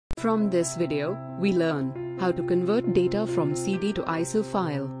From this video, we learn how to convert data from CD to ISO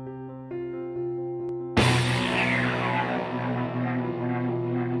file.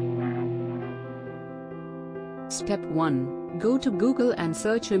 Step 1. Go to Google and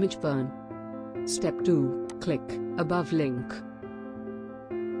search ImageBurn. Step 2. Click Above link.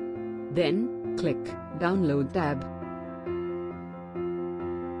 Then, click Download tab.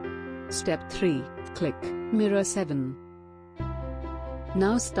 Step 3. Click Mirror 7.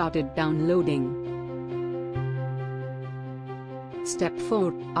 Now start it downloading. Step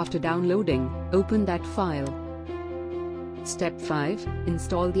 4. After downloading, open that file. Step 5.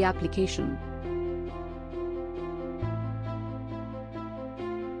 Install the application.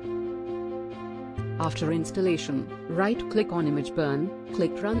 After installation, right-click on ImageBurn,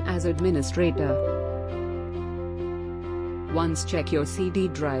 click Run as Administrator. Once check your CD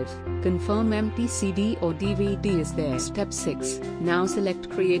drive, confirm empty CD or DVD is there. Step 6. Now select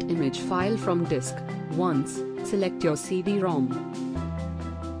Create Image File from Disk. Once, select your CD-ROM.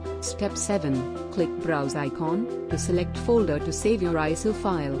 Step 7. Click Browse icon to select folder to save your ISO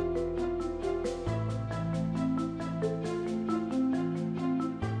file.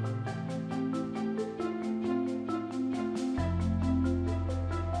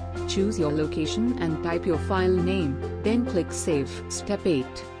 Choose your location and type your file name, then click Save. Step 8.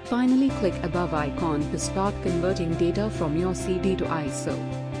 Finally click Above icon to start converting data from your CD to ISO.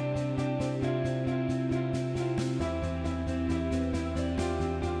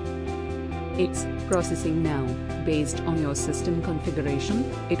 It's processing now. Based on your system configuration,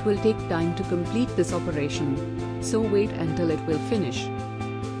 it will take time to complete this operation. So wait until it will finish.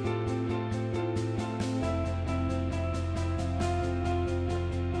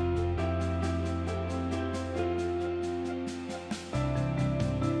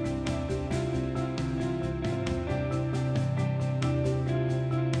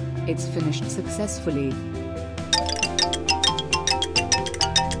 It's finished successfully.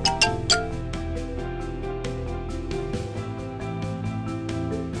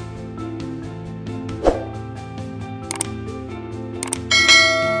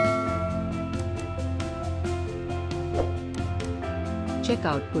 Check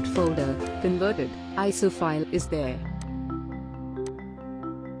output folder, converted ISO file is there.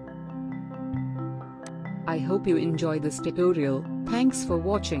 I hope you enjoy this tutorial. Thanks for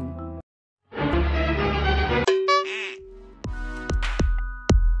watching.